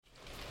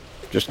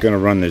Just going to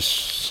run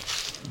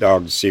this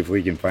dog to see if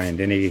we can find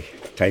any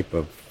type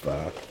of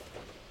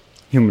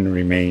human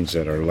remains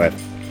that are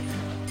left.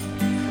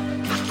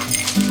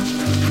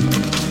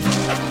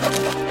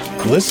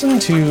 Listen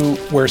to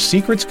Where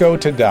Secrets Go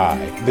to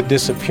Die, The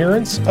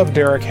Disappearance of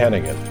Derek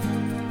Hennigan.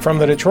 From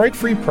the Detroit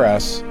Free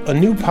Press, a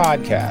new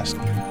podcast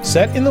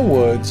set in the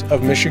woods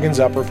of Michigan's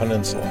Upper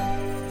Peninsula.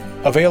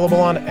 Available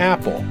on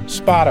Apple,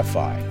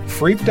 Spotify,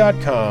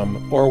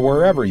 Freep.com, or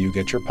wherever you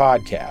get your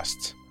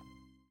podcasts.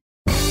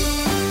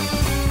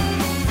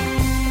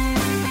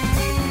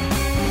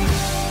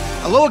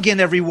 Hello again,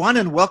 everyone,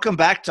 and welcome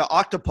back to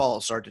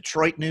Octopulse, our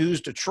Detroit News,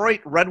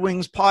 Detroit Red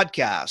Wings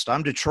podcast.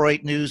 I'm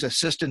Detroit News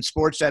Assistant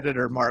Sports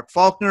Editor Mark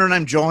Faulkner, and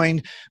I'm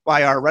joined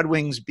by our Red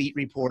Wings beat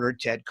reporter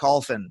Ted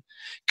Colfin.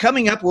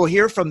 Coming up, we'll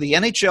hear from the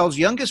NHL's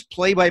youngest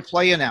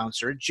play-by-play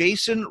announcer,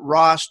 Jason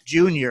Ross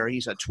Jr.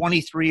 He's a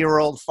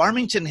 23-year-old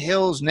Farmington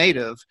Hills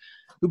native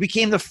who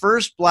became the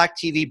first Black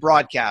TV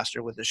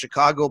broadcaster with the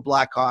Chicago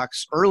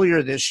Blackhawks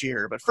earlier this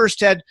year. But first,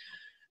 Ted,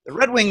 the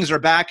Red Wings are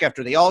back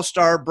after the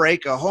All-Star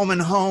break, a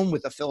home-and-home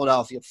with the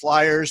Philadelphia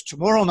Flyers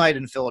tomorrow night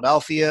in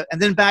Philadelphia, and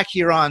then back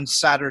here on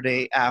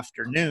Saturday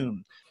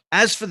afternoon.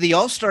 As for the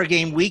All-Star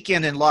game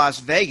weekend in Las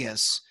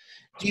Vegas,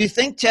 do you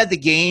think, Ted, the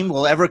game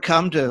will ever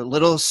come to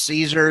Little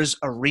Caesars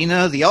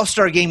Arena? The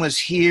All-Star game was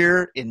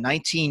here in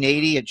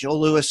 1980 at Joe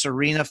Louis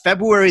Arena,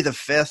 February the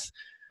 5th,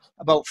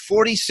 about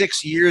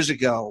 46 years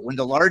ago, when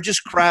the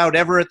largest crowd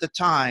ever at the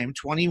time,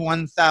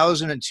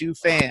 21,002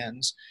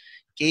 fans,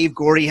 gave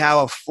Gordie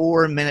Howe a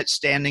 4-minute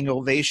standing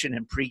ovation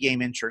in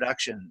pregame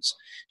introductions.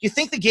 Do you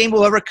think the game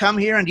will ever come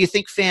here, and do you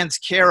think fans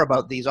care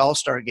about these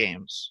All-Star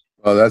games?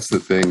 Well, that's the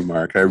thing,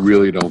 Mark. I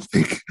really don't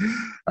think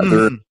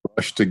they're in a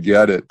rush to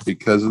get it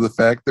because of the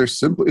fact it's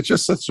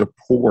just such a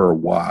poor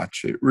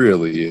watch. It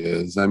really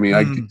is. I mean,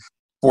 I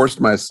forced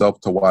myself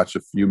to watch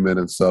a few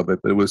minutes of it,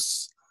 but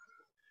it's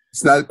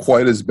not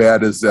quite as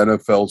bad as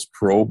NFL's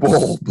Pro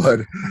Bowl,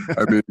 but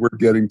I mean, we're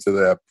getting to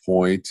that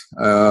point.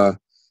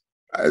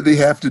 They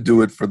have to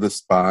do it for the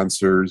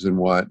sponsors and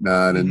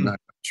whatnot, and I'm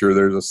sure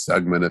there's a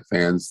segment of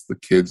fans, the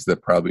kids,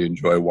 that probably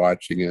enjoy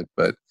watching it,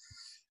 but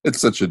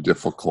it's such a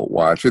difficult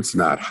watch. It's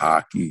not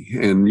hockey,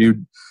 and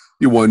you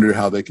wonder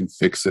how they can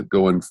fix it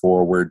going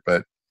forward,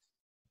 but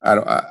I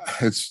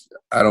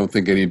don't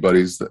think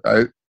anybody's.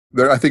 I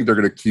think they're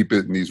going to keep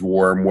it in these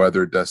warm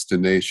weather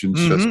destinations,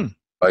 just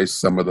by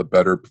some of the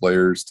better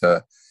players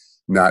to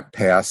not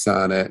pass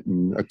on it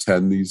and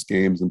attend these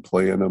games and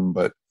play in them,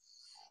 but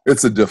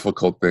it's a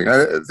difficult thing.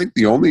 I think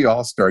the only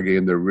All-Star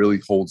game that really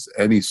holds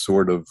any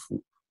sort of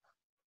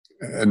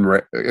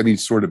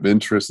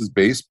interest is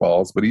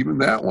baseball's, but even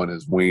that one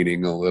is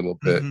waning a little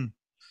bit.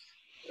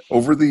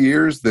 Over the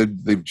years,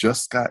 they've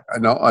just got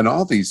on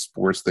all these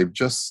sports, they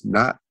just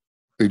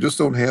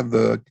don't have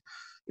the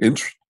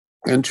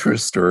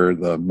interest or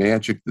the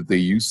magic that they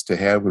used to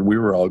have when we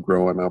were all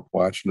growing up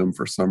watching them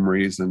for some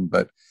reason.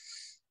 But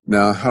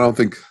no, I don't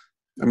think.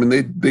 I mean,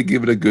 they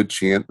give it a good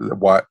chance.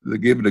 They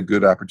gave it a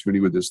good opportunity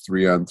with this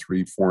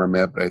 3-on-3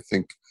 format. But I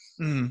think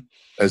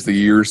as the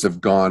years have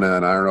gone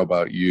on, I don't know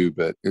about you,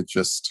 but it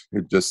just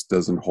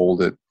doesn't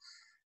hold it.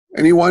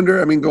 And you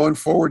wonder, I mean, going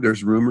forward,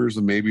 there's rumors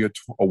of maybe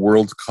a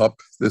World Cup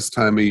this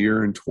time of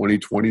year in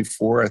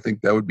 2024. I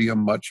think that would be a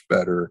much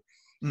better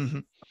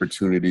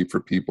opportunity for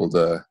people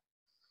to.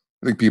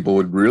 I think people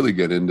would really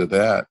get into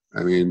that.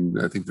 I mean,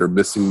 I think they're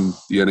missing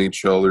the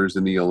NHLers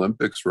in the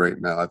Olympics right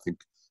now. I think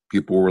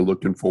people were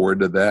looking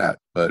forward to that,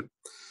 but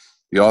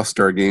the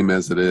All-Star game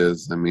as it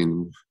is, I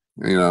mean,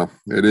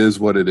 it is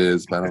what it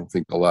is, but I don't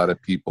think a lot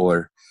of people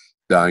are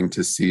dying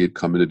to see it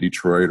coming to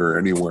Detroit or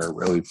anywhere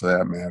really for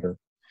that matter.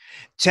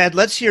 Ted,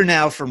 let's hear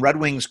now from Red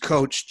Wings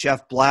coach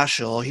Jeff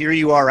Blashill. Here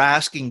you are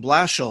asking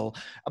Blashill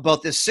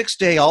about this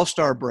 6-day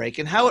All-Star break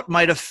and how it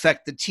might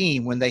affect the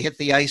team when they hit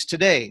the ice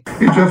today.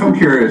 Hey, Jeff, I'm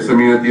curious. I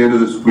mean, at the end of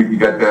this week, you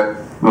got that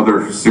another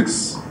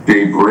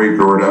 6-day break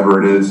or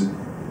whatever it is.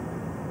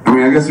 I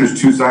mean, I guess there's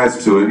two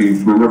sides to it.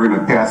 You're never going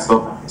to pass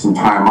up some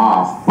time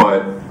off,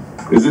 but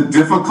is it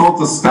difficult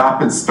to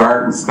stop and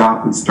start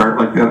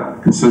like that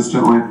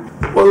consistently?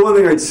 Well, the one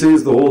thing I'd say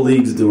is the whole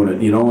league's doing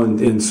it,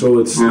 and so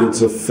it's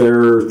a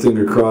fair thing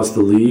across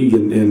the league,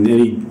 and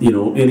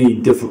any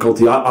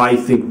difficulty. I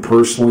think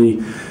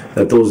personally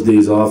that those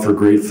days off are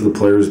great for the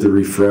players to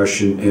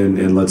refresh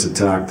and let's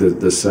attack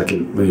the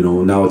second.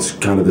 Now it's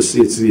kind of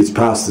it's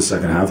past the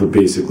second half, but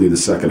basically the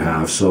second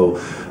half. So.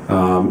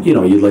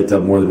 You'd like to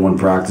have more than one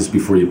practice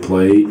before you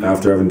play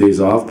after having days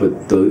off,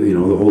 but the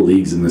whole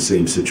league's in the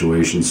same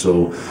situation.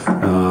 So,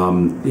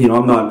 I'm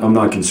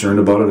not concerned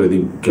about it. I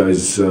think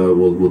guys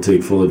will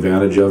take full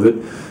advantage of it.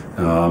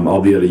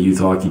 I'll be at a youth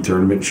hockey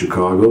tournament in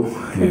Chicago,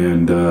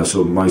 and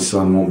so my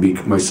sunshine won't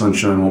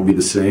be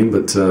the same.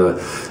 But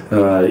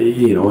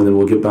and then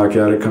we'll get back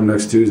at it come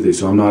next Tuesday.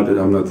 So I'm not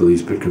the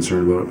least bit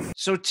concerned about it.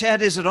 So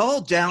Ted, is it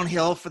all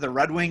downhill for the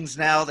Red Wings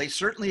now? They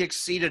certainly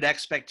exceeded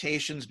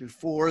expectations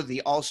before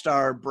the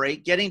All-Star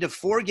break, getting to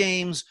 4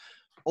 games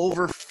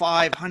over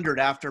 500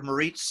 after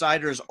Moritz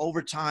Seider's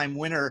overtime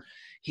winner.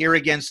 here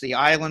against the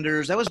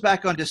Islanders. That was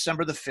back on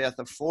December the 5th,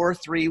 a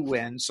 4-3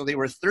 win. So they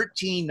were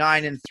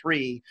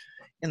 13-9-3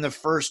 in the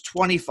first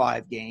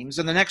 25 games.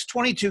 In the next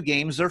 22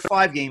 games, they're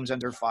 5 games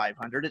under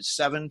 500. It's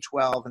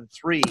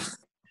 7-12-3.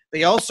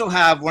 They also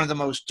have one of the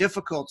most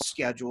difficult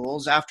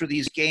schedules. After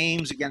these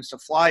games against the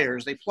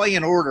Flyers, they play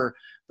in order: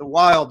 the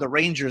Wild, the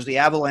Rangers, the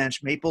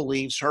Avalanche, Maple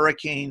Leafs,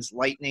 Hurricanes,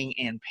 Lightning,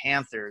 and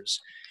Panthers.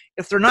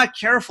 If they're not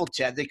careful,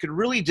 Ted, they could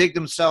really dig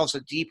themselves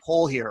a deep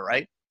hole here,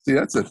 right? See,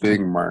 that's the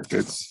thing, Mark.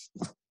 It's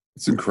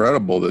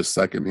incredible, this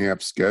second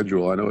half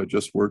schedule. I know it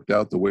just worked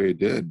out the way it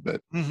did,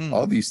 but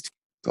all these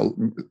a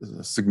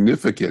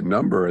significant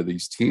number of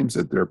these teams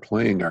that they're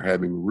playing are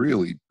having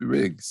really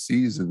big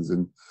seasons,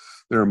 and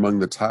they're among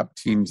the top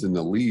teams in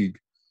the league.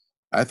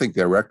 I think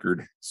their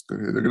record,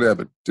 they're going to have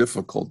a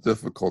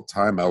difficult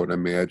time, I would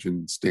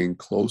imagine, staying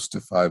close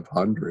to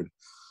 500.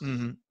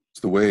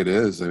 It's the way it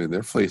is. I mean,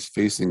 they're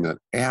facing an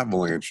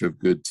avalanche of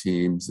good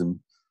teams,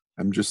 and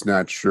I'm just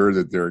not sure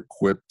that they're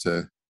equipped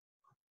to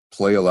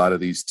play a lot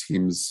of these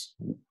teams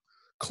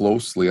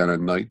closely on a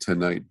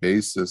night-to-night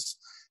basis.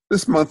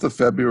 This month of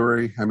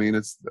February, I mean,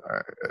 it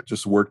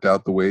just worked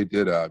out the way it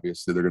did.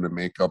 Obviously, they're going to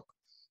make up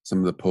some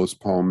of the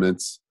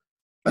postponements.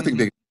 I think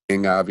they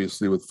hang,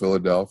 obviously, with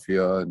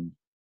Philadelphia, and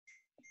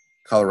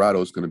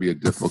Colorado is going to be a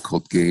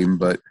difficult game,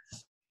 but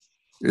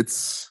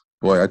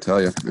I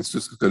tell you, it's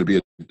just going to be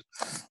a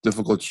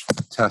difficult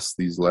test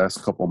these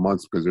last couple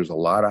months because there's a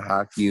lot of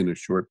hockey in a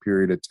short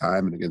period of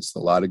time and against a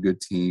lot of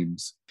good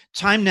teams.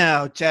 Time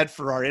now, Ted,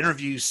 for our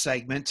interview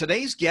segment.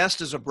 Today's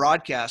guest is a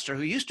broadcaster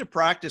who used to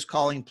practice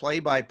calling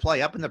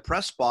play-by-play up in the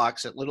press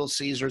box at Little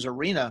Caesars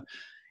Arena.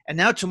 And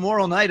now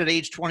tomorrow night at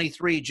age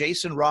 23,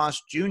 Jason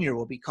Ross Jr.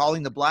 will be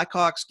calling the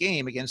Blackhawks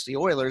game against the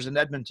Oilers in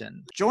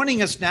Edmonton.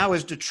 Joining us now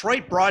is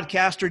Detroit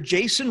broadcaster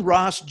Jason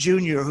Ross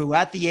Jr., who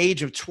at the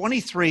age of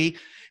 23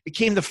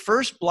 became the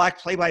first black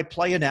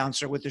play-by-play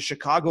announcer with the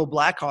Chicago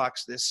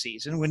Blackhawks this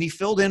season when he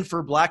filled in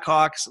for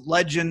Blackhawks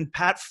legend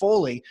Pat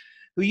Foley,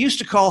 who used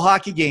to call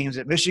hockey games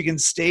at Michigan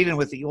State and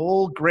with the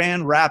old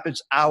Grand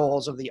Rapids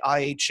Owls of the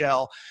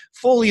IHL.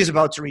 Foley is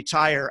about to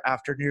retire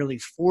after nearly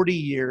 40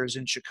 years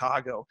in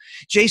Chicago.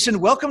 Jason,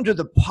 welcome to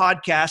the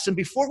podcast. And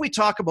before we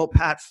talk about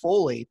Pat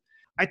Foley,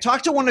 I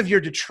talked to one of your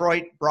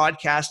Detroit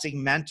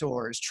broadcasting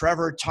mentors,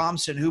 Trevor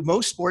Thompson, who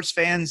most sports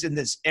fans in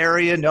this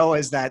area know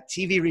as that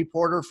TV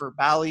reporter for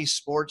Bally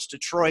Sports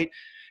Detroit,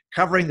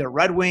 covering the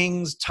Red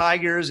Wings,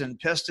 Tigers, and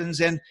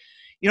Pistons. And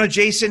you know,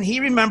 Jason, he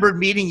remembered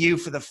meeting you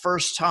for the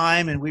first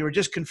time, and we were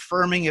just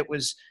confirming it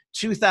was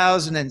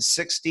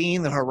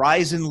 2016, the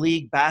Horizon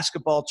League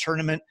basketball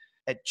tournament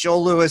at Joe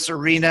Louis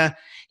Arena.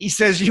 He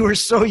says you were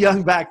so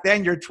young back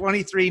then. You're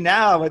 23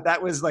 now, but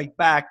that was like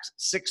back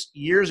 6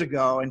 years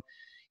ago. And,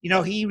 you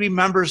know, he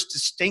remembers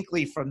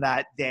distinctly from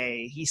that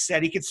day. He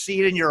said he could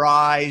see it in your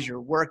eyes, your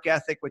work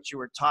ethic, what you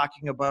were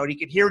talking about. He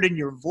could hear it in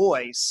your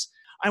voice.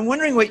 I'm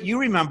wondering what you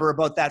remember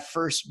about that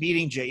first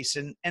meeting,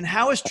 Jason, and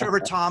how has Trevor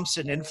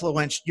Thompson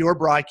influenced your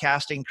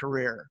broadcasting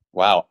career?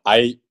 Wow.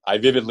 I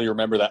vividly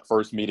remember that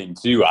first meeting,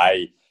 too.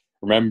 I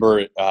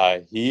remember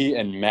he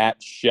and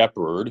Matt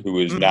Shepard, who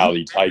is now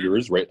the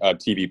Tigers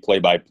TV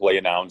play-by-play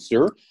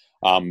announcer,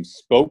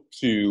 spoke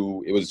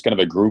to, it was kind of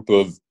a group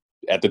of,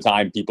 at the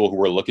time, people who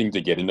were looking to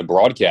get into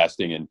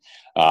broadcasting and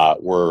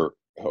were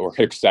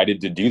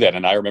excited to do that.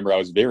 And I remember I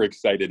was very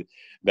excited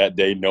that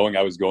day, knowing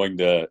I was going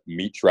to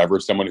meet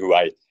Trevor, someone who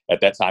I at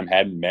that time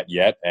hadn't met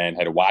yet and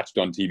had watched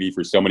on TV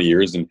for so many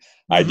years. And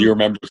I do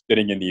remember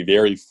sitting in the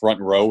very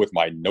front row with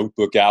my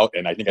notebook out,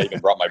 and I think I even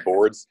brought my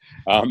boards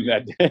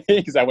that day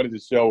because I wanted to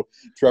show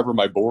Trevor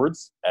my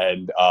boards.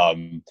 And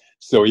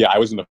so yeah, I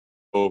was in the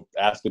row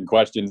asking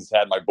questions,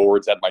 had my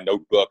boards, had my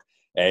notebook,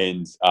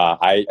 and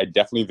I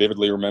definitely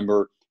vividly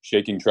remember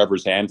shaking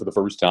Trevor's hand for the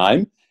first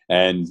time.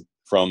 And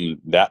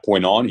from that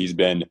point on, he's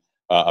been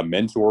a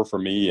mentor for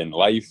me in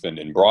life and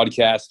in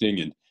broadcasting,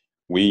 and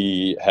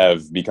we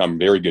have become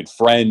very good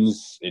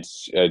friends.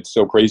 It's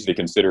so crazy to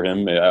consider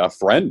him a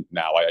friend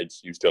now. I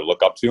used to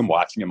look up to him,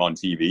 watching him on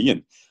TV,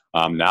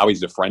 and now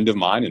he's a friend of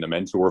mine and a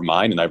mentor of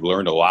mine, and I've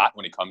learned a lot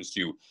when it comes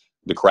to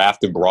the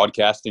craft of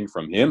broadcasting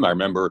from him. I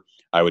remember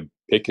I would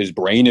pick his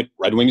brain at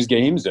Red Wings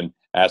games and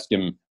ask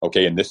him,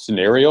 okay, in this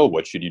scenario,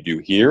 what should you do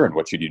here and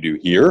what should you do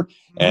here?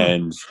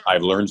 And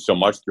I've learned so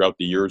much throughout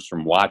the years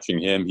from watching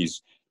him.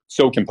 He's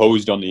so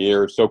composed on the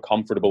air, so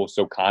comfortable,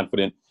 so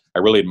confident. I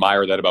really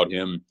admire that about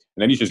him. And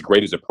then he's just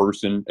great as a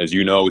person, as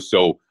you know.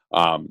 So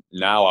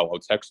now I'll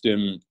text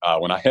him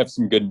when I have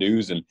some good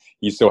news, and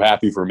he's so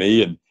happy for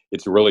me. And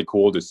it's really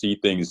cool to see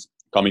things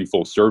coming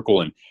full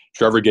circle. And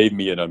Trevor gave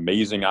me an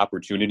amazing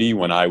opportunity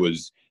when I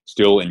was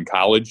still in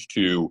college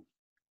to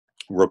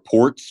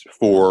report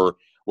for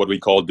what we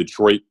called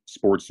Detroit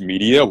Sports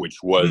Media, which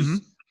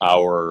was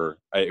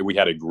we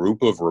had a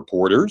group of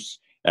reporters,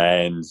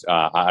 and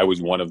I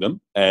was one of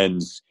them.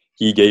 And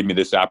he gave me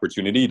this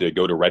opportunity to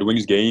go to Red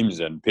Wings games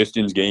and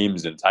Pistons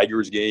games and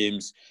Tigers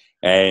games.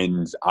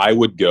 And I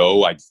would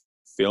go, I'd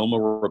film a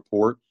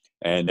report,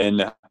 and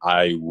then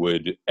I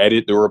would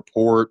edit the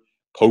report,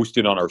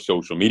 posted on our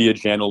social media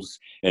channels.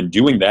 And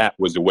doing that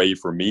was a way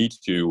for me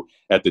to,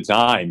 at the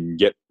time,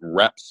 get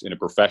reps in a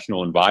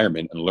professional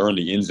environment and learn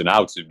the ins and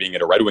outs of being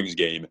at a Red Wings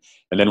game.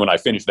 And then when I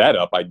finished that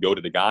up, I'd go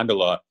to the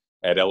gondola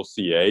at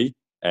LCA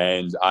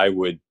and I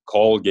would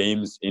call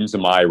games into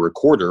my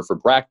recorder for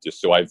practice.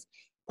 So I've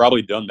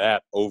probably done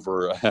that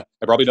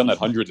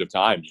hundreds of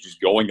times, just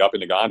going up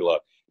in the gondola,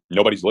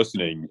 nobody's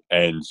listening,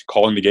 and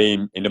calling the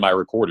game into my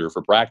recorder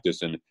for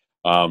practice. And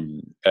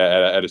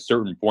at a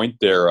certain point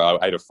there, I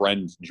had a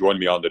friend join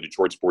me on the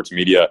Detroit sports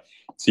media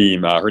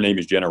team. Her name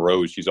is Jenna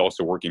Rose. She's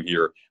also working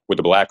here with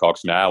the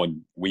Blackhawks now,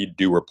 and we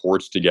do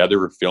reports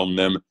together, film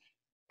them,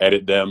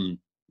 edit them,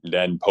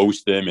 then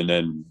post them, and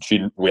then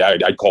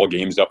I'd call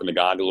games up in the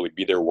gondola. We'd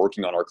be there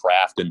working on our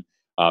craft,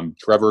 and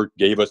Trevor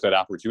gave us that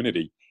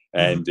opportunity,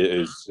 and it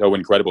is so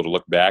incredible to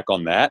look back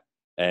on that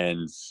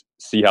and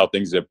see how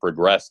things have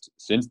progressed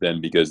since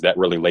then, because that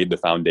really laid the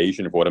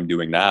foundation of what I'm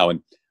doing now.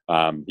 And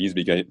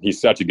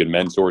he's such a good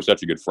mentor,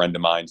 such a good friend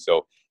of mine.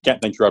 So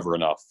can't thank Trevor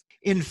enough.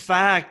 In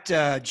fact,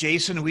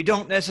 Jason, we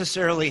don't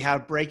necessarily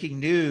have breaking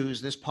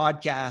news. This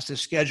podcast is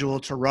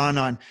scheduled to run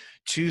on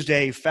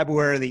Tuesday,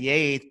 February the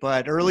 8th.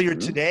 But earlier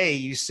today,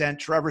 you sent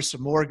Trevor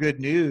some more good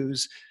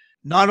news.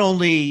 Not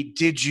only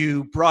did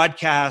you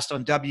broadcast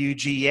on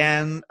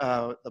WGN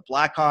the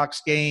Blackhawks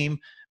game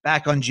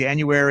back on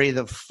January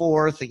the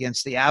 4th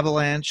against the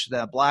Avalanche,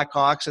 the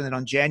Blackhawks, and then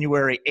on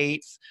January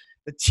 8th,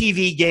 the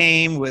TV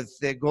game with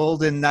the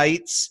Golden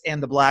Knights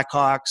and the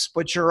Blackhawks,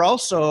 but you're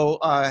also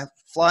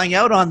flying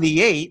out on the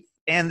 8th,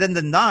 and then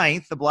the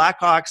 9th, the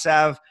Blackhawks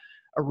have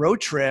a road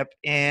trip,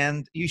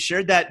 and you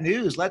shared that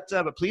news.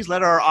 Please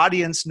let our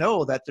audience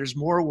know that there's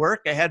more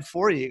work ahead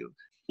for you.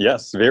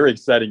 Yes, very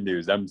exciting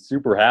news. I'm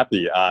super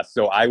happy.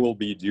 So I will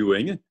be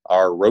doing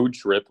our road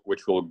trip,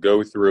 which will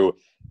go through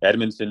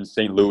Edmonton,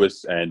 St.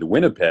 Louis, and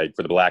Winnipeg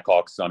for the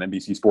Blackhawks on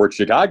NBC Sports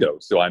Chicago.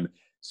 So I'm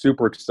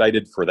super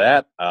excited for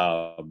that.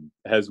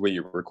 As we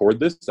record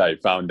this, I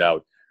found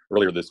out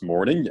earlier this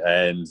morning,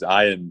 and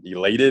I am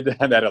elated.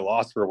 I'm at a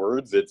loss for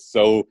words. It's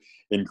so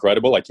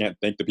incredible. I can't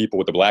thank the people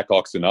with the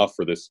Blackhawks enough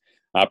for this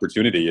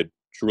opportunity. It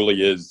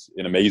truly is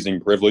an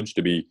amazing privilege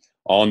to be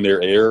on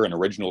their air, an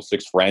Original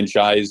Six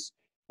franchise,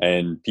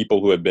 and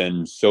people who have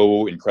been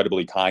so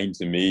incredibly kind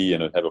to me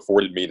and have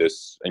afforded me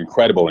this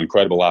incredible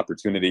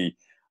opportunity.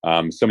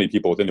 So many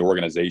people within the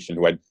organization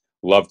who I'd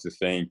love to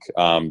thank.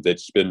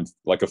 That's been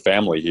like a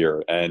family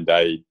here. And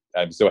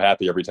I'm so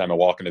happy every time I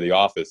walk into the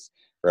office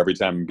or every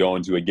time I'm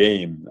going to a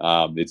game.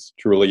 It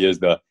truly is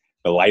the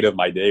light of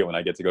my day when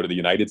I get to go to the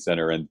United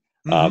Center. And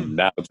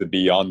now to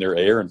be on their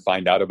air and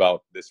find out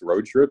about this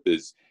road trip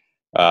is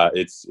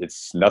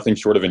it's nothing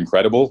short of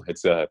incredible.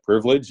 It's a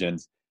privilege. And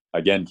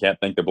again, can't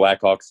thank the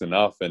Blackhawks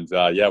enough. And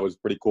it was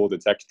pretty cool to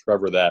text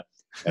Trevor that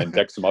and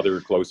text some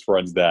other close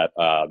friends that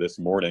this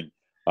morning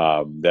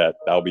that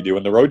I'll be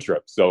doing the road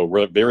trip. So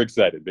we're very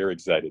excited, very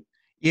excited.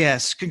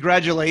 Yes.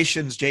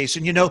 Congratulations,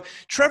 Jason. You know,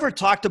 Trevor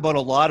talked about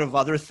a lot of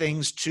other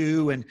things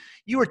too. And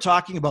you were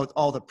talking about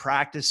all the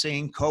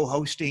practicing,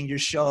 co-hosting your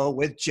show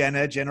with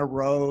Jenna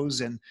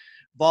Rose, and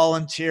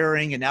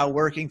volunteering, and now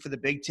working for the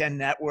Big Ten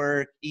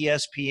Network,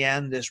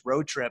 ESPN, this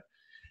road trip.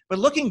 But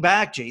looking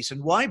back,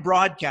 Jason, why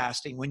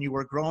broadcasting when you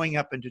were growing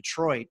up in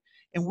Detroit?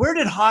 And where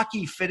did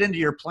hockey fit into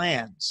your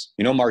plans?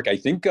 You know, Mark, I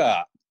think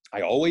I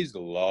always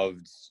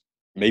loved,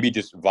 maybe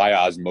just via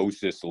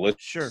osmosis,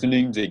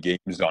 listening to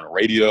games on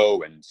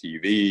radio and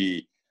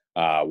TV,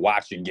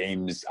 watching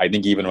games. I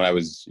think even when I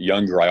was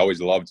younger, I always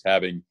loved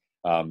having,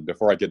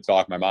 before I could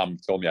talk, my mom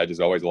told me I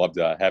just always loved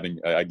having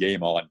a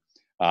game on.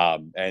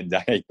 And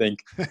I think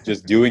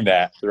just doing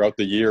that throughout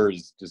the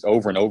years, just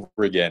over and over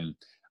again,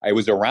 I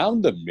was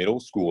around the middle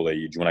school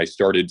age when I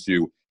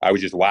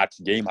would just watch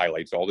game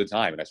highlights all the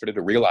time. And I started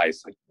to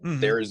realize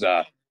there's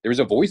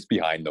a voice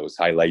behind those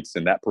highlights,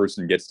 and that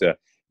person gets to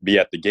be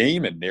at the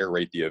game and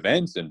narrate the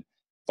events and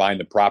find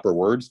the proper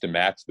words to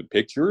match the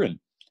picture. And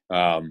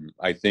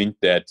I think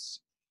that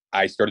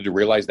I started to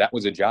realize that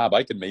was a job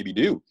I could maybe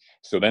do.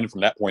 So then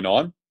from that point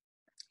on,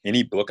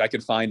 any book I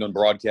could find on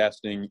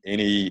broadcasting,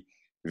 any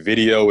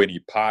video, any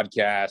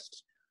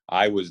podcast,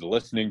 I was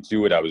listening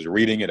to it, I was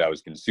reading it, I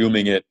was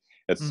consuming it.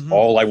 That's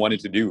all I wanted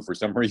to do for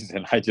some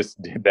reason. I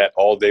just did that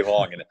all day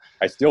long, and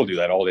I still do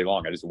that all day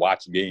long. I just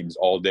watch games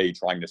all day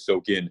trying to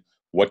soak in,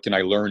 what can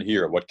I learn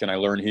here? What can I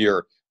learn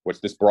here?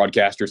 What's this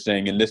broadcaster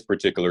saying in this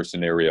particular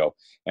scenario?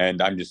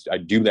 And I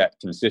do that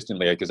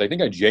consistently because I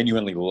think I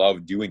genuinely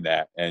love doing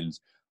that. And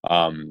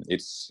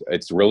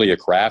it's really a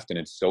craft, and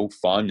it's so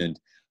fun. And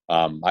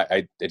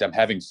I'm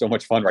having so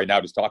much fun right now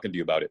just talking to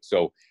you about it.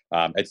 So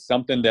it's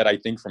something that I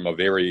think from a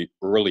very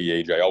early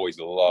age, I always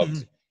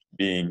loved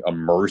being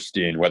immersed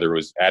in, whether it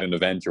was at an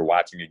event or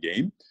watching a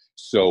game.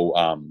 So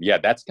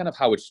that's kind of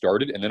how it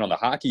started. And then on the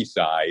hockey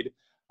side,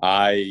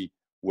 I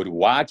would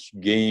watch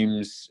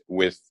games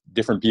with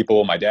different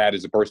people. My dad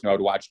is a person I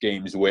would watch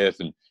games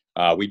with,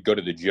 and we'd go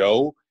to the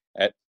Joe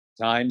at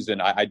times,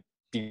 and I'd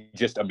be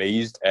just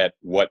amazed at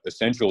what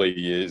essentially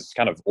is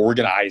kind of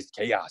organized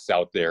chaos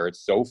out there.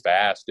 It's so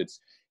fast.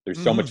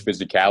 There's so much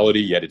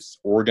physicality, yet it's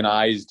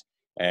organized.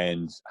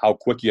 and how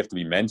quick you have to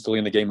be mentally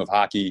in the game of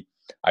hockey.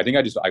 I think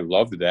I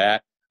loved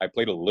that. I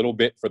played a little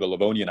bit for the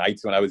Livonian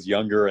Knights when I was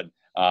younger, and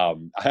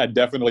I'm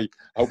definitely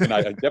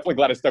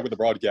glad I stuck with the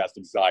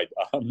broadcasting side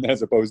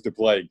as opposed to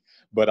playing.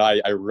 But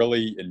I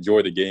really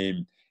enjoy the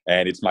game,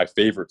 and it's my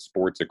favorite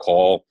sport to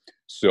call.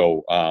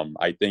 So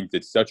I think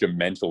it's such a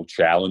mental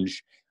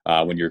challenge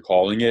when you're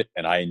calling it,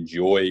 and I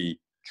enjoy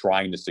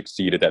trying to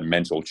succeed at that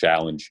mental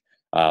challenge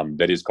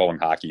that is calling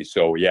hockey.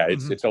 So yeah,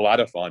 it's a lot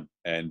of fun,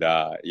 and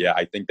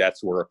I think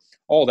that's where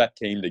all that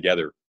came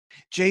together.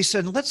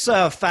 Jason, let's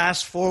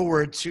fast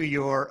forward to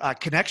your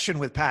connection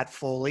with Pat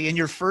Foley in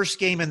your first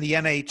game in the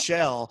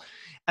NHL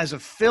as a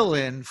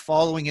fill-in,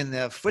 following in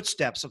the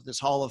footsteps of this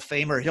Hall of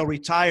Famer. He'll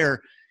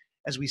retire,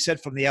 as we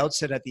said from the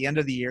outset, at the end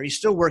of the year. He's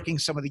still working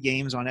some of the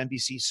games on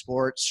NBC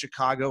Sports,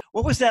 Chicago.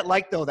 What was that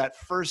like, though, that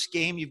first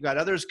game? You've got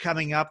others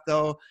coming up,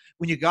 though.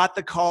 When you got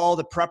the call,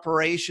 the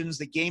preparations,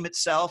 the game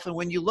itself, and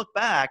when you look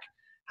back,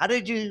 how do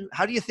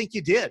you think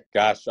you did?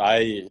 Gosh,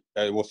 I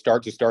will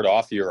start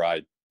off here.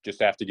 I just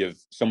have to give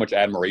so much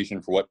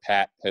admiration for what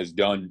Pat has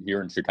done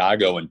here in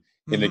Chicago and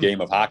in the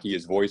game of hockey.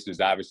 His voice is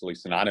obviously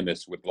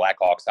synonymous with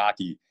Blackhawks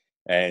hockey,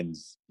 and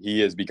he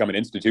has become an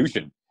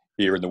institution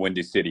here in the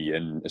Windy City.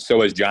 And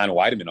so has John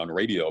Weideman on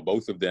radio.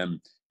 Both of them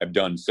have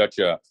done such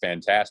a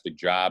fantastic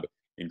job,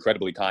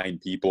 incredibly kind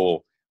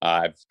people.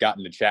 I've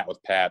gotten to chat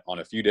with Pat on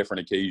a few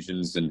different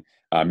occasions, and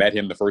met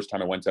him the first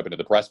time I went up into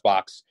the press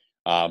box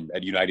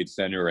at United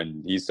Center,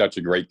 and he's such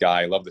a great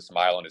guy. I love the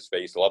smile on his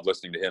face. I love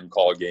listening to him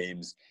call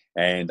games,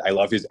 and I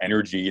love his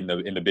energy in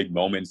the big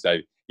moments.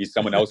 He's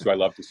someone else who I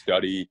love to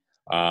study.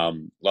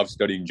 Love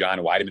studying John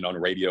Weideman on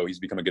radio. He's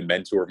become a good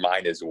mentor of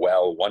mine as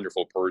well.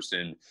 Wonderful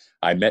person.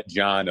 I met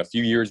John a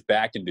few years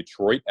back in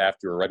Detroit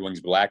after a Red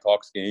Wings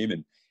Blackhawks game,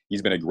 and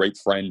he's been a great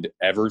friend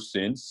ever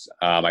since.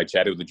 I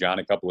chatted with John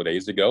a couple of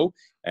days ago,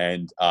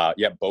 and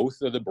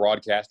both of the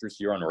broadcasters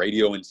here on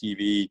radio and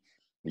TV,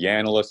 the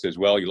analysts as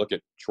well. You look at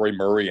Troy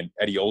Murray and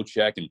Eddie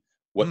Olczyk and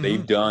what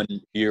they've done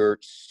here,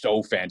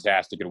 so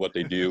fantastic at what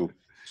they do.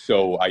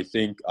 So I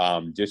think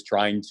just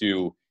trying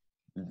to,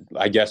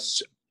 I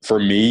guess, for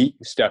me,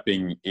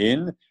 stepping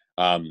in,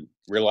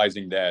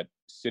 realizing that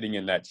sitting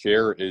in that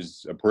chair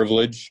is a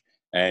privilege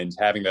and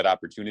having that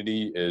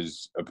opportunity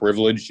is a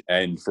privilege.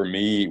 And for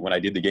me, when I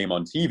did the game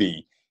on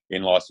TV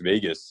in Las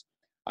Vegas,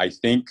 I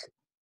think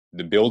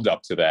the build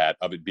up to that,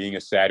 of it being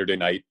a Saturday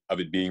night, of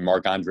it being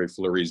Marc-Andre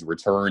Fleury's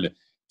return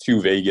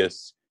to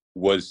Vegas,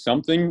 was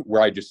something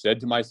where I just said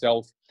to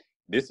myself,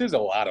 this is a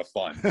lot of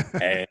fun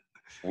and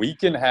we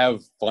can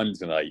have fun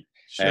tonight.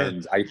 Sure.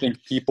 And I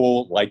think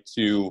people like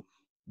to,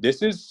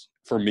 this is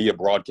for me a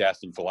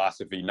broadcasting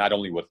philosophy, not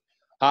only with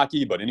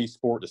hockey, but any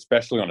sport,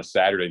 especially on a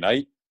Saturday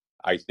night.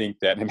 I think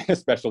that, and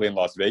especially in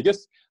Las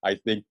Vegas, I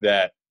think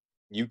that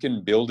you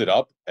can build it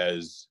up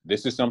as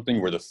this is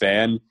something where the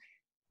fan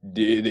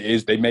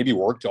they maybe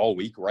worked all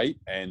week, right?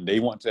 And they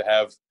want to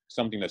have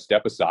something to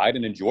step aside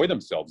and enjoy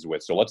themselves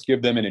with. So let's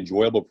give them an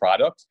enjoyable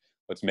product.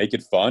 Let's make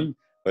it fun.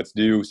 Let's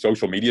do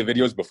social media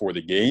videos before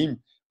the game.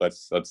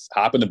 Let's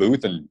hop in the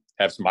booth and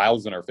have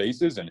smiles on our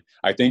faces. And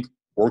I think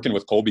working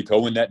with Colby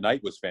Cohen that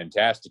night was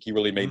fantastic. He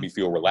really made me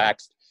feel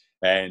relaxed.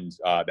 And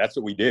that's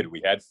what we did.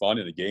 We had fun,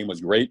 and the game was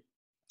great.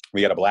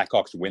 We had a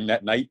Blackhawks win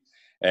that night,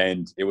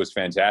 and it was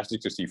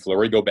fantastic to see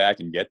Fleury go back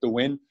and get the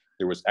win.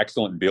 There was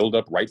excellent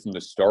buildup right from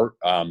the start.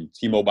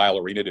 T-Mobile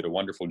Arena did a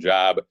wonderful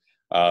job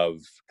of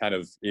kind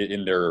of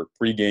in their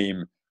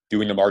pregame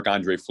doing the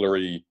Marc-Andre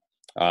Fleury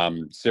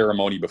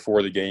ceremony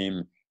before the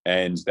game,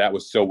 and that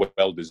was so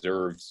well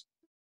deserved.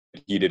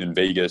 He did in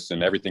Vegas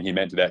and everything he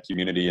meant to that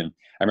community. And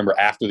I remember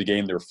after the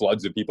game, there were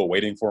floods of people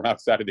waiting for him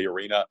outside of the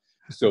arena.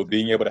 So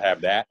being able to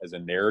have that as a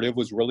narrative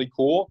was really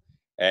cool,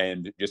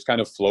 and just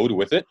kind of flowed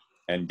with it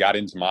and got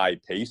into my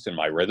pace and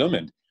my rhythm.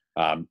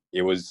 And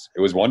it was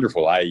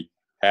wonderful. I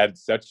had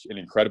such an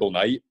incredible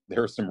night.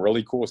 There are some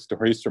really cool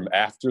stories from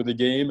after the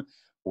game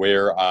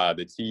where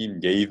the team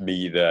gave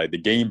me the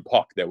game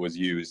puck that was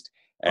used.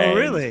 And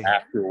really?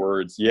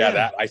 Afterwards,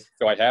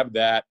 so I have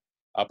that.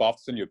 I'll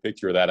send you a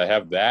picture of that. I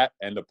have that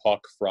and the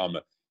puck from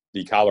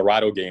the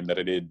Colorado game that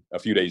I did a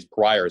few days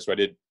prior. So I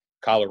did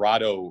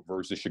Colorado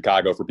versus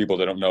Chicago, for people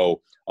that don't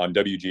know, on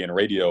WGN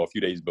radio a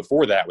few days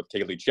before that with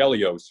Kaylee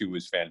Chelios, who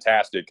was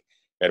fantastic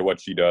at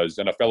what she does,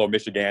 and a fellow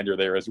Michigander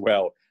there as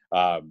well.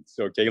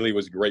 So Kaylee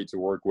was great to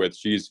work with.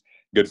 She's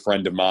a good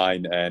friend of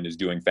mine and is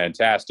doing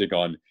fantastic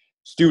on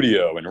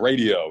studio and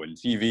radio and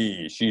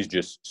TV. She's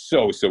just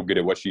so good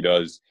at what she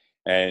does.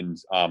 And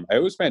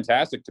it was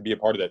fantastic to be a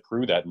part of that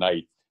crew that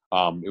night.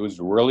 It was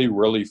really,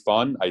 really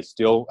fun. I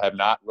still have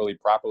not really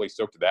properly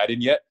soaked that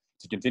in yet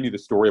to continue the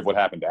story of what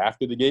happened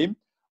after the game.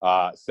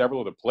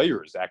 Several of the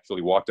players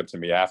actually walked up to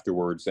me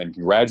afterwards and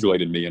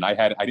congratulated me. And I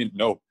didn't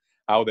know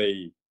how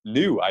they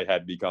knew I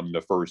had become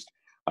the first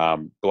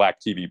Black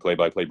TV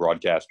play-by-play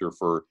broadcaster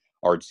for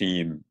our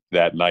team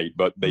that night.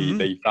 But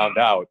they found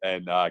out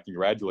and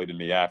congratulated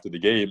me after the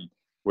game,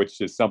 which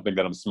is something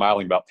that I'm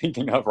smiling about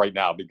thinking of right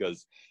now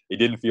because it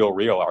didn't feel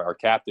real. Our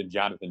captain,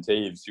 Jonathan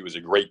Taves, who was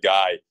a great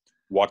guy,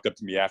 walked up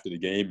to me after the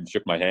game and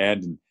shook my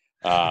hand and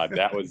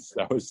That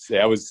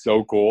was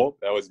so cool.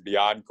 That was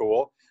beyond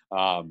cool.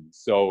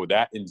 So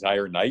that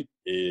entire night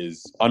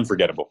is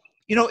unforgettable.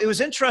 You know, it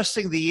was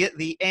interesting,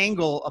 the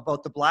angle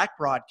about the black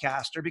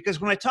broadcaster,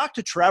 because when I talked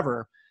to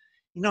Trevor,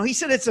 you know, he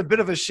said it's a bit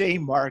of a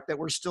shame, Mark, that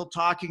we're still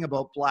talking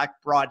about black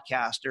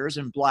broadcasters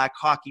and black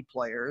hockey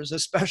players,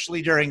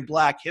 especially during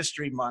Black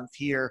History Month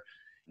here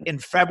in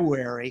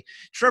February.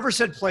 Trevor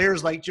said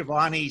players like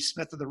Giovanni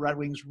Smith of the Red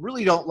Wings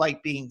really don't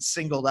like being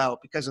singled out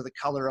because of the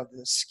color of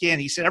the skin.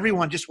 He said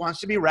everyone just wants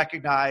to be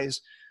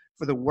recognized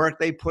for the work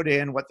they put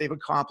in, what they've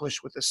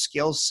accomplished with the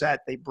skill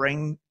set they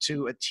bring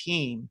to a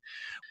team.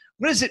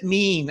 What does it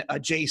mean,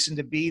 Jason,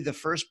 to be the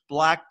first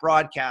black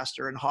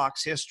broadcaster in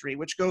Hawks history,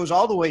 which goes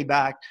all the way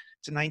back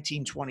to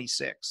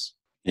 1926?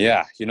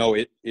 Yeah, you know,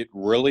 it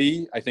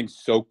really, I think,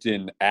 soaked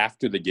in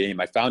after the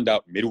game. I found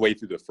out midway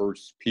through the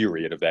first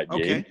period of that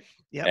game.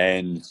 Yep.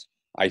 And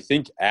I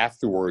think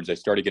afterwards I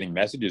started getting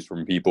messages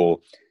from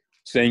people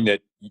saying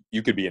that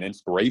you could be an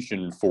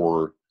inspiration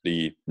for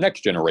the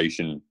next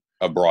generation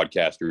of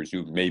broadcasters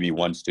who maybe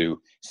wants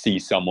to see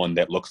someone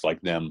that looks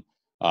like them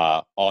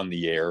on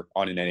the air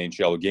on an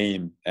NHL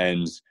game.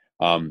 And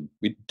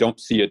we don't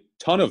see a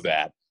ton of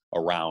that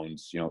around,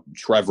 you know,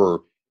 Trevor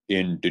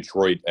in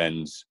Detroit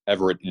and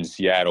Everett in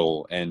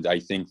Seattle. And I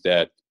think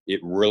that it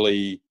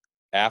really,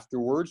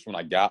 afterwards, when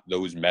I got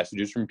those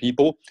messages from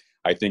people,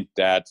 I think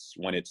that's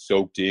when it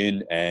soaked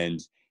in, and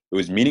it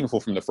was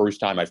meaningful from the first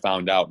time I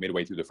found out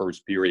midway through the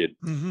first period.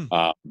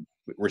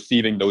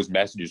 Receiving those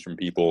messages from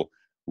people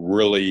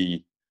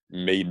really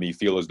made me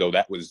feel as though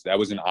that was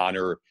an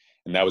honor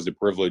and that was a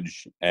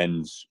privilege.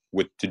 And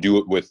to do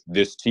it with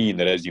this team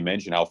that, as you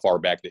mentioned, how far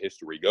back the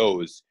history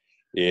goes,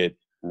 it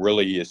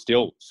really is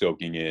still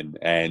soaking in.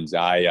 And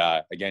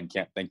I, again,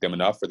 can't thank them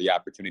enough for the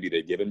opportunity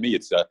they've given me.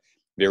 It's a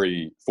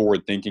very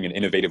forward-thinking and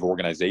innovative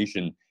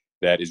organization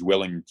that is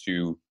willing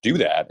to do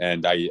that.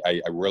 And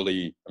I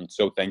really am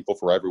so thankful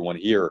for everyone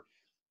here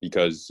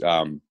because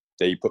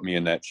they put me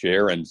in that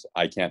chair, and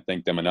I can't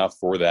thank them enough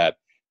for that.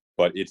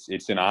 But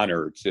it's an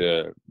honor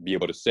to be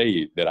able to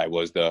say that I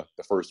was the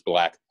first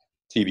black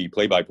TV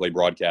play-by-play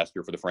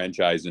broadcaster for the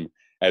franchise. And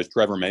as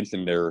Trevor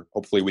mentioned there,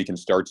 hopefully we can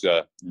start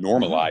to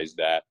normalize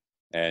that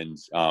and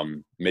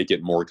make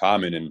it more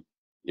common. And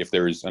if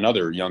there's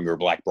another younger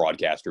black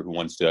broadcaster who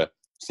wants to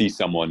see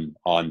someone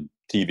on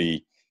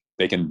TV,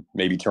 they can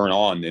maybe turn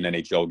on an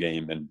NHL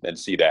game and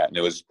see that. And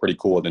it was pretty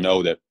cool to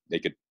know that they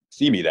could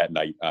see me that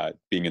night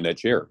being in that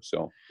chair.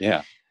 So,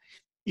 yeah.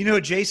 You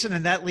know, Jason,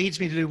 and that leads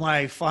me to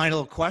my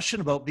final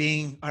question about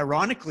being,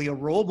 ironically, a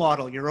role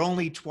model. You're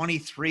only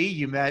 23.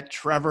 You met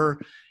Trevor,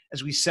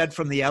 as we said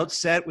from the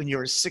outset, when you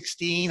were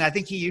 16. I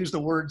think he used the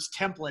words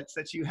templates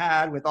that you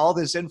had with all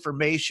this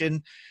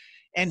information.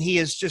 And he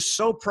is just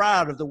so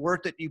proud of the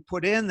work that you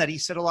put in that he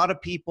said a lot of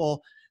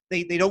people,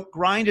 they don't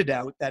grind it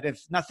out, that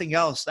if nothing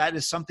else, that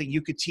is something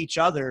you could teach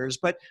others.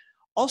 But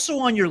also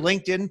on your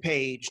LinkedIn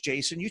page,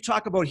 Jason, you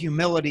talk about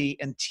humility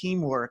and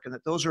teamwork, and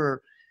that those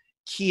are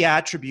key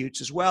attributes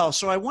as well.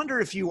 So I wonder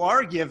if you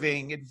are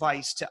giving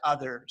advice to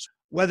others,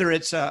 whether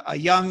it's a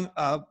young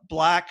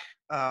black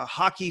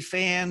hockey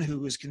fan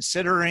who is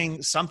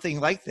considering something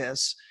like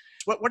this.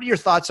 What are your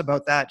thoughts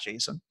about that,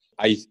 Jason?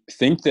 I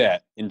think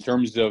that in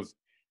terms of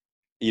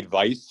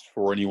advice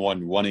for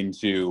anyone wanting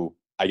to,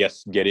 I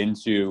guess, get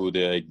into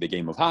the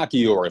game of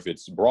hockey, or if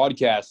it's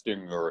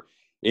broadcasting or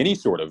any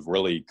sort of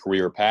really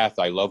career path,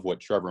 I love what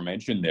Trevor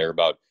mentioned there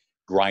about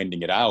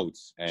grinding it out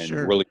and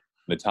really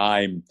the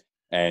time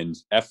and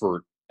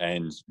effort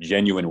and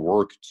genuine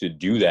work to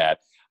do that.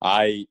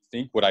 I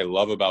think what I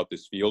love about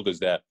this field is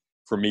that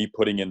for me,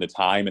 putting in the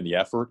time and the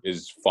effort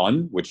is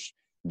fun, which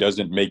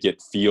doesn't make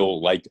it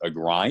feel like a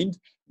grind.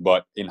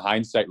 But in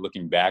hindsight,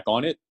 looking back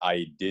on it,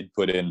 I did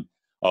put in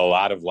a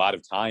lot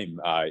of time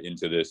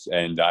into this,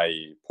 and I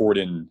poured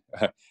in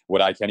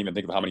what I can't even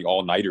think of how many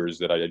all-nighters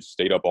that I just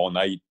stayed up all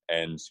night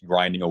and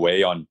grinding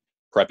away on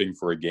prepping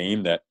for a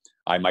game that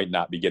I might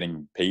not be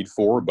getting paid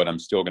for, but I'm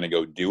still going to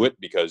go do it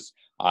because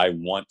I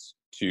want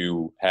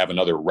to have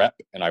another rep,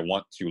 and I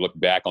want to look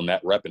back on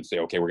that rep and say,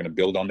 okay, we're going to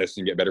build on this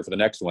and get better for the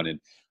next one.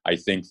 And I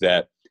think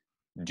that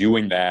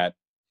doing that,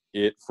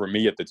 for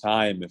me at the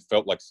time, it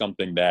felt like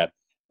something that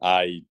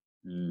I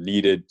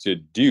needed to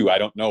do. I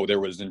don't know. There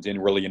wasn't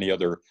really any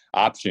other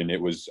option.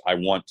 It was, I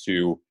want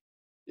to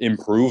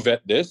improve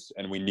at this,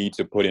 and we need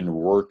to put in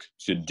work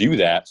to do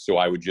that. So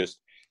I would just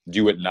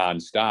do it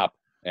nonstop,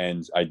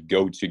 and I'd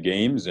go to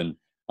games. And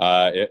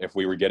if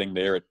we were getting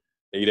there at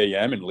 8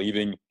 a.m. and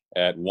leaving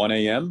at 1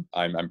 a.m.,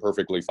 I'm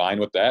perfectly fine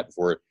with that. If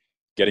we're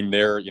getting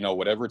there,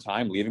 whatever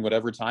time, leaving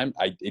whatever time,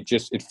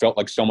 it felt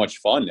like so much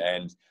fun.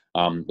 And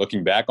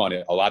looking back on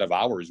it, a lot of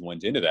hours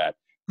went into that.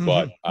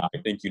 But I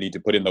think you need to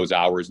put in those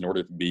hours in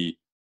order to be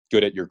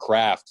good at your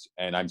craft.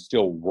 And I'm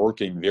still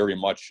working very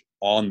much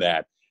on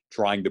that,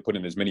 trying to put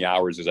in as many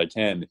hours as I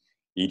can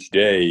each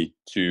day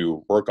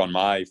to work on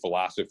my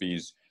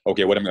philosophies.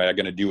 Okay, what am I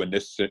going to do in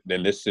this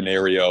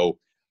scenario?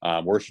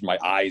 Where should my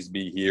eyes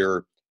be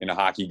here in a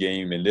hockey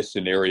game? In this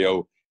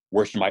scenario,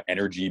 where should my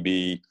energy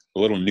be?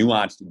 The little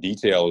nuanced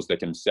details that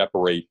can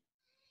separate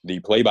the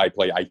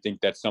play-by-play, I think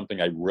that's something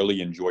I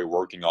really enjoy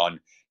working on.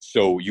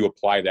 So you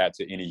apply that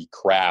to any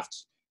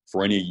craft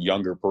for any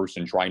younger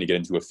person trying to get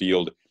into a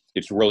field.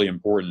 It's really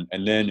important.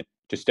 And then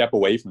to step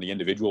away from the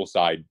individual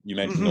side, you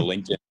mentioned the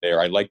LinkedIn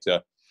there. I'd like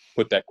to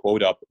put that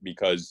quote up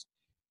because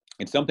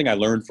it's something I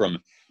learned from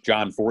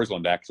John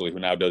Forsland, actually, who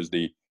now does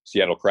the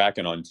Seattle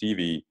Kraken on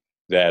TV,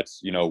 that,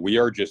 we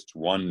are just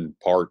one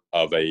part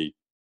of a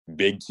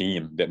big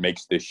team that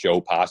makes this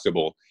show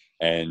possible.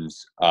 And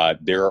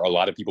there are a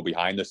lot of people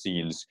behind the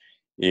scenes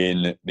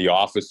in the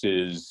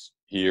offices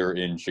here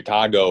in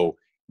Chicago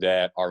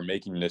that are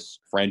making this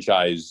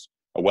franchise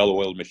a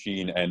well-oiled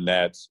machine. And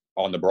that's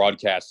on the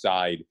broadcast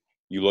side,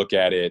 you look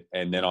at it,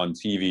 and then on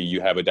TV,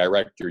 you have a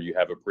director, you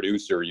have a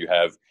producer, you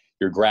have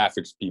your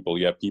graphics people,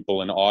 you have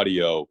people in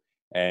audio,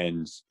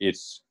 and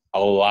it's a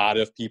lot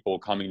of people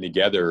coming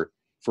together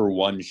for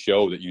one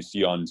show that you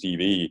see on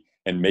TV.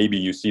 And maybe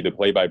you see the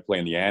play-by-play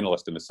and the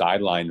analyst and the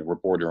sideline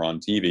reporter on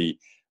TV,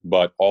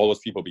 but all those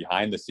people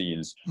behind the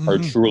scenes are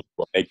truly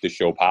what make the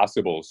show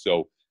possible.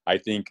 So I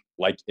think,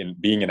 like in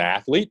being an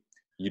athlete,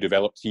 you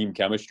develop team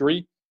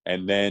chemistry,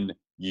 and then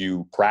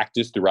you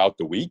practice throughout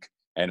the week.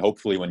 And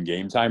hopefully when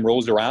game time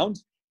rolls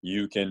around,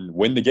 you can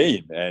win the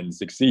game and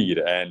succeed.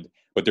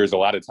 But there's a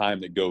lot of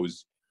time that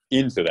goes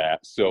into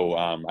that. So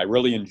I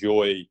really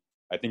enjoy,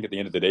 I think at the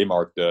end of the day,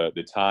 Mark,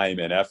 the time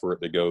and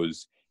effort that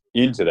goes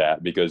into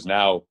that, because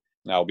now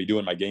I'll be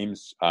doing my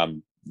games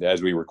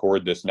as we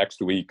record this next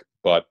week,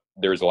 but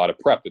there's a lot of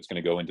prep that's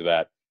going to go into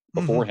that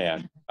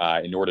beforehand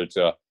in order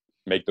to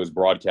make those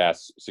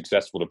broadcasts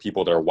successful to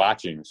people that are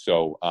watching.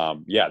 So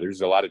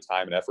there's a lot of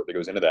time and effort that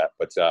goes into that,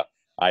 but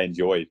I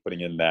enjoy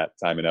putting in that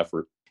time and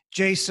effort.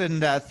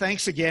 Jason,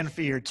 thanks again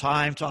for your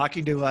time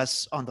talking to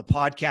us on the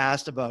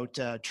podcast about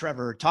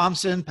Trevor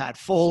Thompson, Pat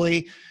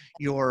Foley,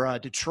 your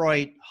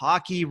Detroit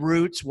hockey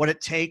roots, what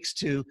it takes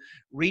to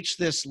reach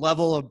this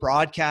level of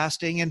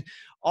broadcasting, and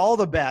all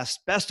the best.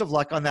 Best of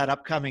luck on that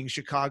upcoming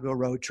Chicago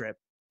road trip.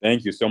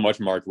 Thank you so much,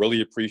 Mark.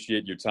 Really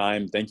appreciate your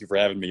time. Thank you for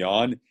having me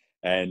on.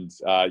 And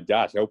I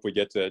hope we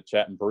get to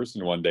chat in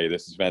person one day.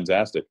 This is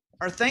fantastic.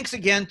 Our thanks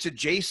again to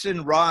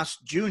Jason Ross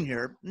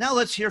Jr. Now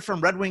let's hear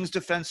from Red Wings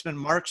defenseman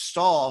Marc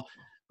Staal,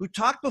 who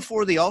talked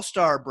before the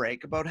All-Star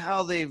break about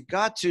how they've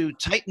got to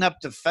tighten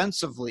up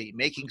defensively,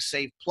 making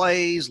safe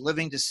plays,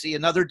 living to see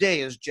another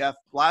day, as Jeff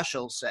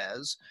Blashill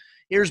says.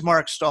 Here's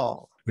Marc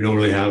Staal. We don't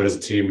really have it as a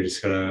team. We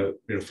just gotta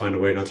find a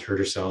way not to hurt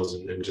ourselves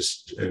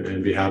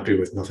and be happy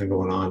with nothing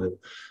going on.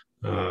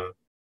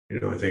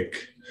 And I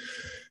think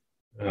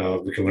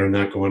we can learn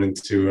that going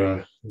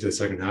into the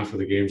second half of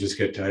the game. Just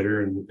get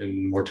tighter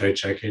and more tight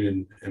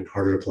checking and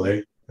harder to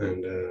play.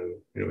 And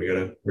we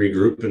gotta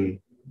regroup and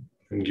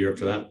gear up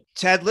for that.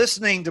 Ted,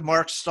 listening to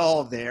Marc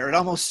Staal there, it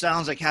almost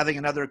sounds like having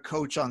another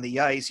coach on the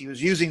ice. He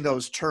was using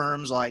those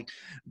terms like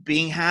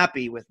being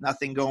happy with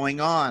nothing going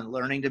on,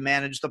 learning to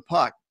manage the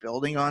puck,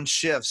 building on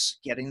shifts,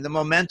 getting the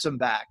momentum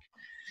back.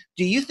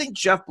 Do you think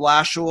Jeff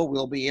Blashill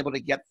will be able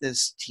to get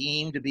this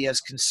team to be as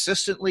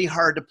consistently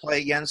hard to play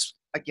against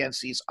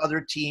these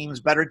other teams,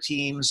 better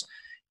teams,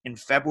 in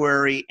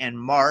February and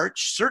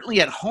March?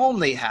 Certainly at home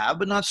they have,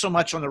 but not so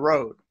much on the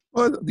road.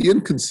 Well, the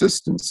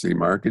inconsistency,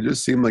 Mark, it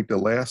just seemed like the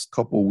last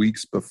couple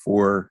weeks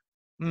before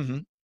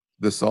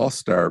this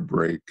All-Star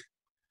break,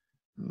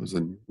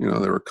 there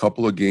were a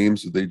couple of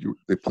games that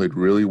they played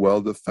really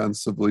well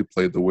defensively,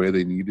 played the way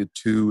they needed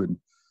to, and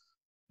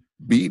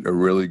beat a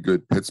really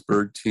good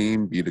Pittsburgh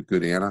team, beat a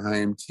good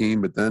Anaheim team.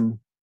 But then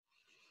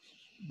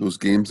those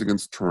games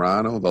against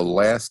Toronto, the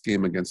last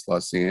game against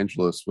Los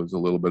Angeles was a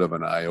little bit of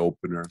an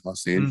eye-opener.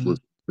 Los Angeles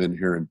has been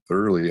here and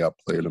thoroughly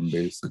outplayed them,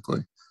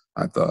 basically,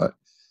 I thought.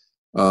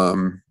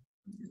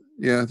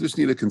 Just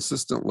need a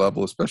consistent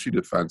level, especially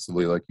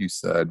defensively, like you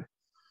said.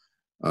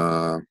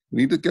 We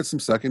need to get some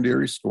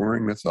secondary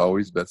scoring.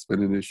 That's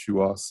been an issue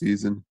all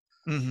season.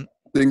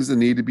 Things that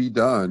need to be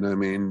done. I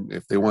mean,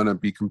 if they want to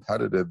be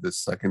competitive this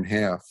second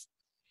half,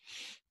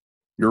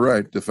 you're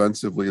right.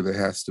 Defensively, there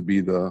has to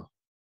be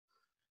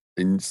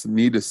they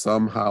need to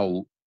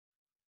somehow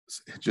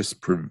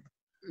just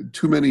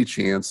too many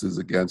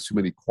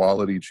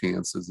quality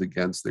chances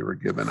against they were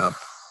giving up.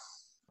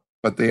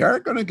 But they are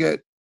going to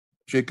get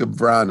Jacob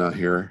Vrana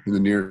here in the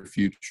near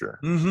future.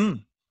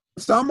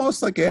 It's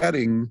almost like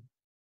adding,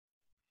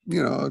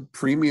 a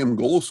premium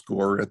goal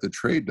scorer at the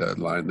trade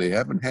deadline. They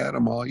haven't had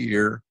him all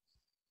year.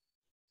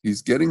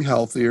 He's getting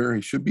healthier.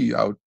 He should be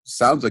out.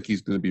 Sounds like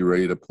he's going to be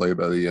ready to play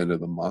by the end of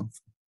the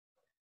month.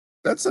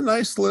 That's a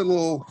nice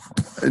little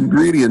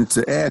ingredient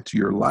to add to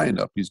your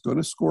lineup. He's going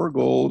to score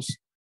goals.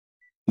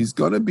 He's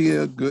going to be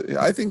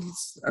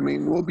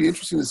will be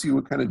interesting to see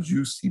what kind of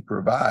juice he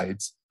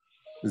provides.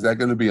 Is that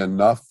going to be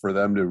enough for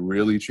them to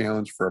really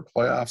challenge for a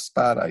playoff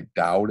spot? I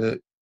doubt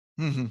it.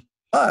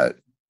 But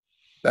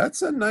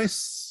that's a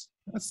nice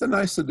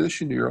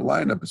addition to your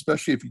lineup,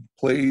 especially if he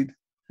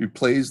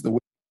plays the way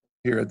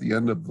here at the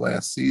end of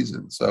last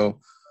season.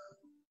 So,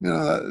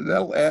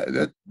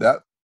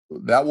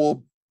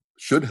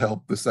 should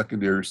help the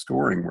secondary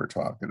scoring we're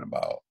talking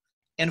about.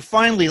 And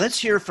finally, let's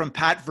hear from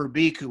Pat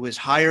Verbeek, who was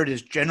hired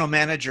as general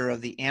manager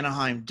of the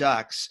Anaheim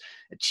Ducks,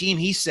 a team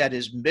he said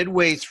is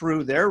midway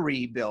through their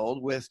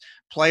rebuild with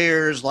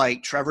players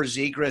like Trevor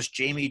Zegras,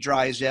 Jamie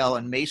Drysdale,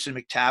 and Mason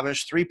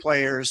McTavish, 3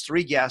 players,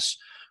 3 guests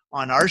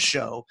on our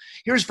show.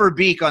 Here's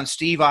Verbeek on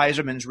Steve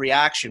Yzerman's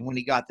reaction when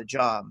he got the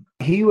job.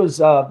 He was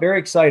very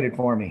excited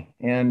for me,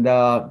 and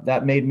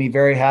that made me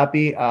very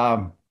happy,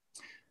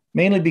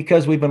 mainly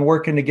because we've been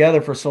working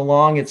together for so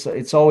long.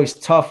 It's always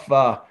tough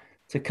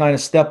to kind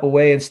of step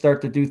away and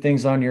start to do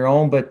things on your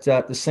own. But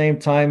at the same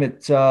time,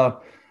 it's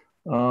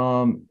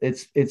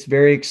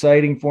very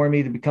exciting for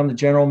me to become the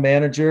general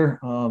manager.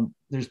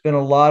 There's been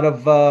a lot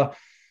of,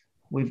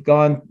 we've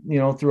gone,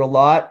 through a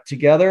lot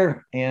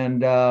together, and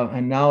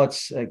now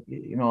it's,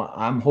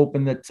 I'm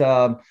hoping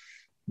that,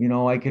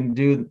 I can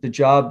do the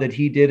job that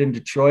he did in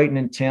Detroit and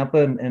in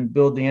Tampa and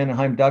build the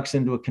Anaheim Ducks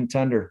into a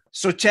contender.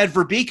 So Ted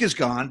Verbeek is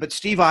gone, but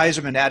Steve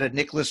Yzerman added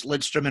Nicholas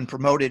Lidstrom and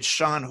promoted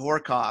Sean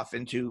Horkoff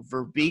into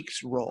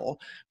Verbeek's role.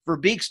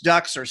 Verbeek's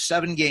Ducks are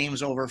 7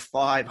 games over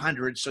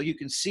 500, so you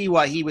can see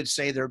why he would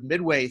say they're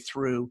midway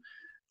through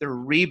their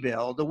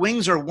rebuild. The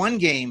Wings are 1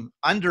 game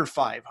under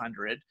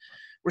 500.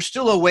 We're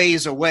still a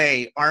ways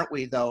away, aren't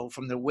we, though,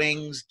 from the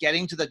Wings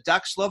getting to the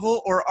Ducks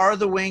level, or are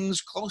the Wings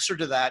closer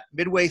to that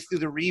midway through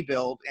the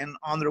rebuild and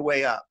on their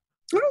way up?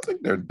 I don't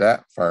think they're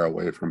that far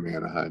away from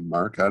Anaheim,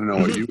 Mark. I don't know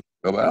what you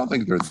feel, but I don't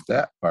think they're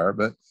that far,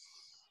 but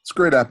it's a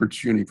great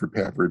opportunity for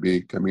Pat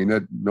Verbeek. I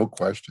mean, no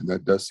question,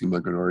 that does seem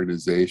like an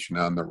organization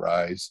on the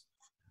rise.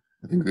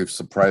 I think they've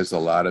surprised a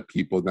lot of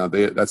people. Now,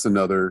 that's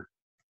another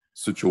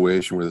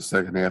situation where the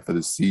second half of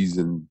the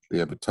season, they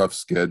have a tough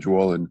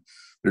schedule, and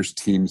there's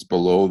teams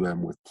below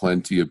them with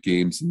plenty of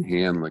games in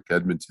hand, like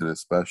Edmonton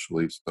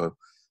especially. So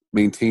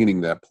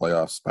maintaining that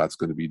playoff spot's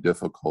going to be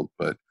difficult,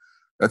 but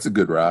that's a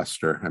good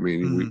roster. I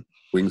mean,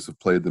 Wings have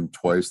played them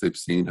twice. They've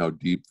seen how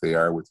deep they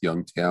are with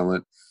young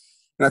talent.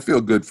 And I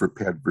feel good for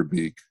Pat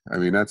Verbeek. I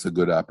mean, that's a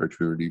good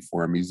opportunity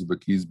for him. He's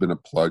been a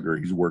plugger.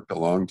 He's worked a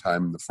long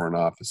time in the front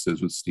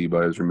offices with Steve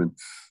Yzerman,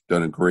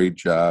 done a great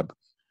job.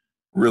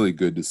 Really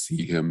good to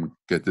see him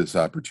get this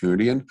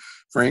opportunity. And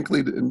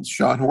frankly,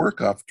 Sean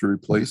Horkoff to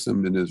replace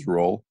him in his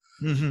role.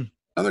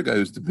 Another guy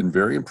who's been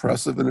very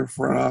impressive in the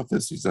front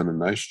office. He's done a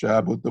nice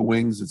job with the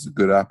Wings. It's a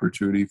good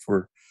opportunity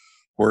for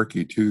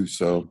Horky too.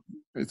 So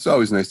it's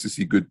always nice to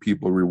see good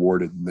people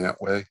rewarded in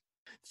that way.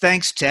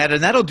 Thanks, Ted.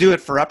 And that'll do it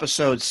for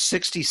episode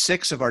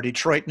 66 of our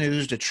Detroit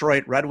News,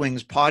 Detroit Red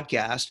Wings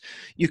podcast.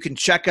 You can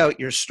check out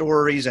your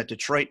stories at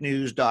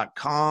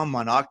DetroitNews.com,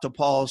 on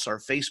Octopulse, our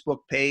Facebook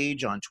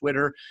page, on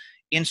Twitter,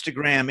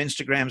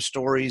 Instagram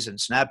stories, and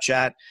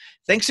Snapchat.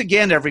 Thanks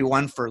again,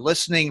 everyone, for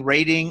listening,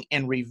 rating,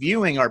 and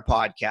reviewing our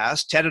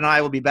podcast. Ted and I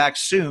will be back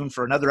soon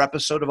for another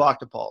episode of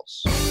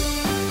Octopulse.